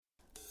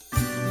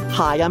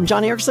Hi, I'm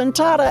Johnny Erickson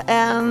Tata,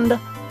 and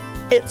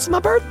it's my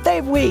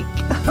birthday week.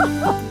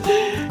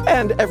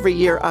 And every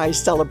year I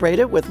celebrate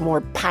it with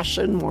more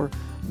passion, more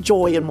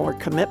joy, and more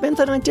commitment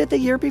than I did the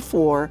year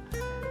before.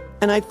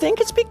 And I think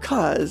it's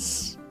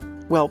because,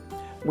 well,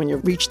 when you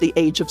reach the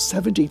age of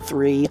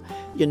 73,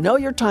 you know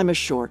your time is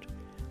short.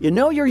 You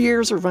know your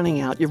years are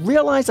running out. You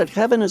realize that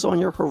heaven is on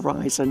your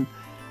horizon,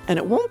 and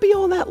it won't be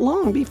all that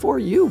long before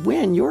you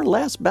win your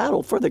last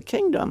battle for the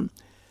kingdom.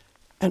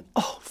 And,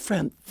 oh,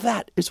 friend,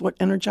 that is what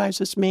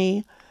energizes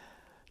me.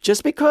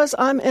 Just because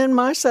I'm in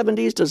my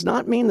 70s does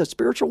not mean the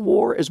spiritual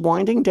war is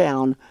winding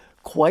down.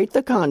 Quite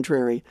the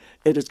contrary.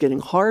 It is getting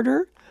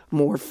harder,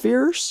 more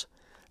fierce.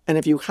 And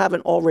if you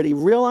haven't already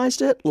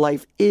realized it,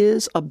 life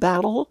is a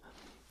battle.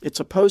 It's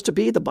supposed to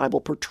be. The Bible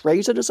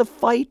portrays it as a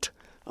fight,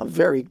 a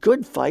very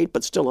good fight,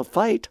 but still a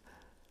fight.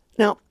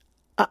 Now,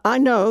 I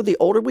know the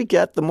older we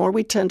get, the more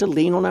we tend to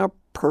lean on our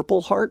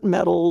Purple Heart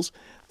medals,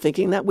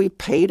 thinking that we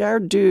paid our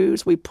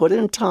dues, we put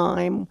in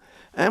time,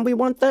 and we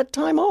want that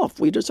time off.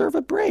 We deserve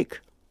a break.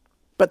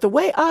 But the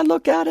way I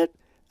look at it,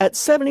 at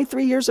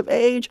 73 years of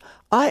age,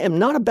 I am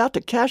not about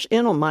to cash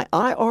in on my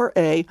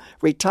IRA,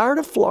 retire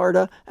to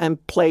Florida,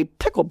 and play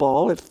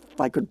pickleball. If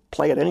I could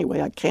play it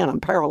anyway, I can't. I'm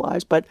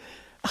paralyzed. But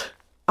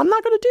I'm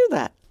not going to do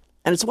that.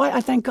 And it's why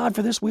I thank God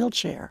for this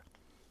wheelchair.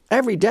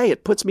 Every day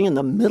it puts me in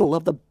the middle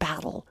of the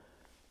battle.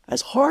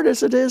 As hard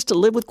as it is to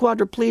live with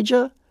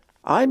quadriplegia,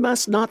 I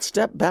must not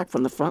step back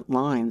from the front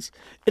lines.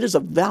 It is a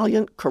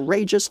valiant,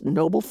 courageous,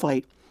 noble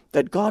fight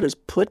that God has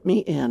put me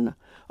in,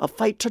 a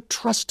fight to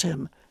trust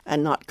Him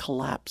and not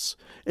collapse.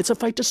 It's a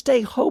fight to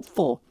stay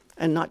hopeful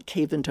and not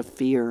cave into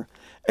fear.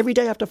 Every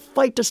day I have to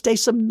fight to stay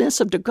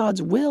submissive to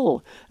God's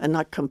will and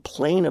not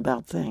complain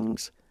about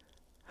things.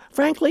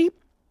 Frankly,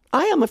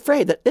 I am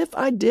afraid that if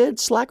I did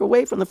slack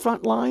away from the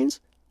front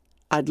lines,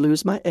 I'd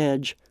lose my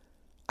edge.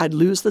 I'd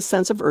lose the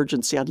sense of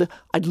urgency.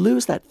 I'd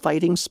lose that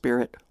fighting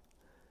spirit.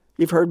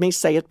 You've heard me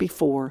say it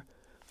before.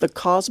 The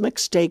cosmic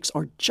stakes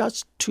are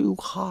just too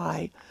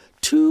high.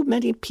 Too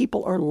many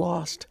people are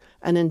lost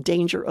and in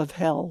danger of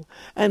hell.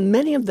 And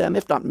many of them,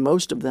 if not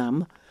most of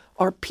them,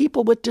 are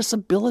people with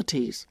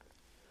disabilities.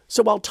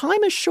 So while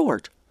time is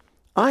short,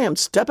 I am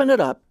stepping it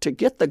up to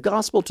get the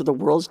gospel to the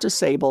world's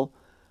disabled.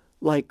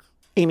 Like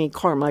Amy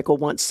Carmichael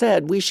once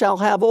said, we shall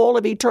have all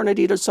of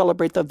eternity to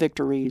celebrate the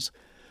victories,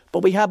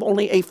 but we have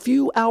only a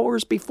few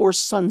hours before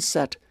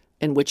sunset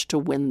in which to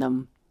win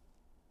them.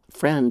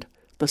 Friend,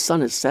 the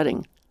sun is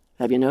setting.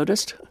 Have you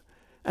noticed?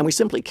 And we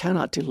simply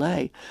cannot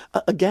delay.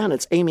 Again,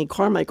 it's Amy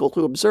Carmichael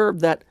who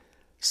observed that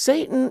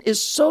Satan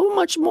is so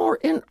much more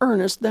in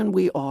earnest than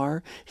we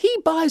are. He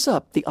buys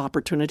up the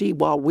opportunity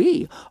while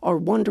we are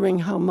wondering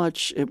how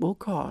much it will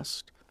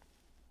cost.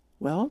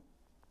 Well,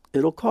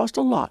 it'll cost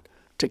a lot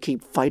to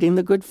keep fighting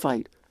the good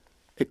fight.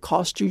 It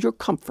costs you your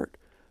comfort,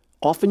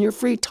 often your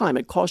free time.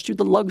 It costs you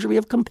the luxury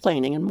of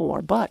complaining and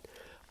more. But,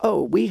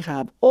 we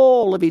have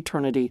all of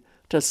eternity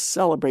to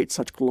celebrate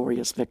such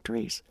glorious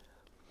victories.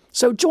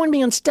 So join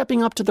me in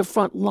stepping up to the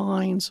front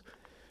lines.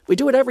 We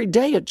do it every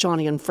day at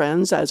Johnny and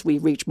Friends as we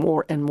reach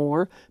more and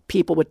more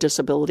people with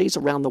disabilities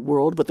around the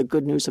world with the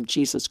good news of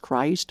Jesus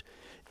Christ.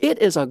 It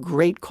is a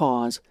great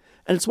cause,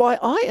 and it's why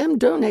I am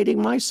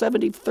donating my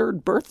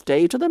 73rd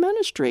birthday to the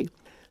ministry.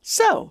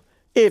 So,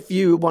 if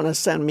you want to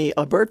send me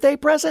a birthday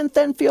present,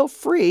 then feel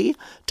free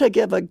to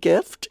give a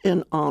gift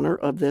in honor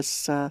of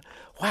this,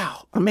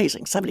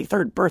 amazing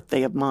 73rd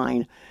birthday of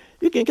mine.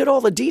 You can get all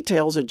the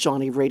details at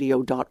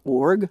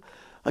johnnyradio.org.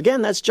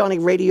 Again, that's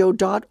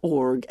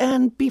johnnyradio.org.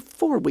 And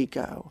before we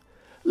go,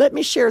 let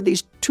me share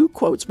these two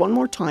quotes one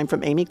more time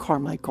from Amy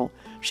Carmichael.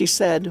 She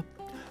said,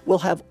 we'll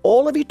have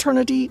all of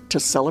eternity to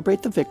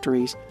celebrate the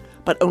victories,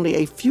 but only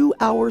a few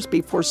hours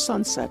before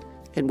sunset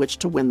in which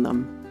to win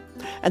them.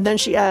 And then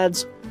she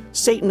adds,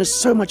 Satan is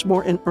so much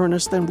more in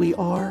earnest than we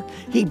are.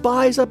 He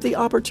buys up the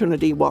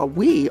opportunity while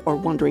we are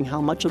wondering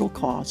how much it'll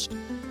cost.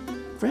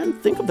 Friend,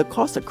 think of the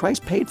cost that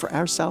Christ paid for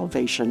our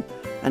salvation.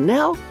 And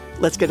now,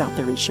 let's get out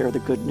there and share the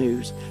good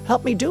news.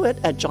 Help me do it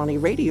at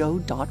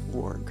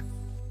johnnyradio.org.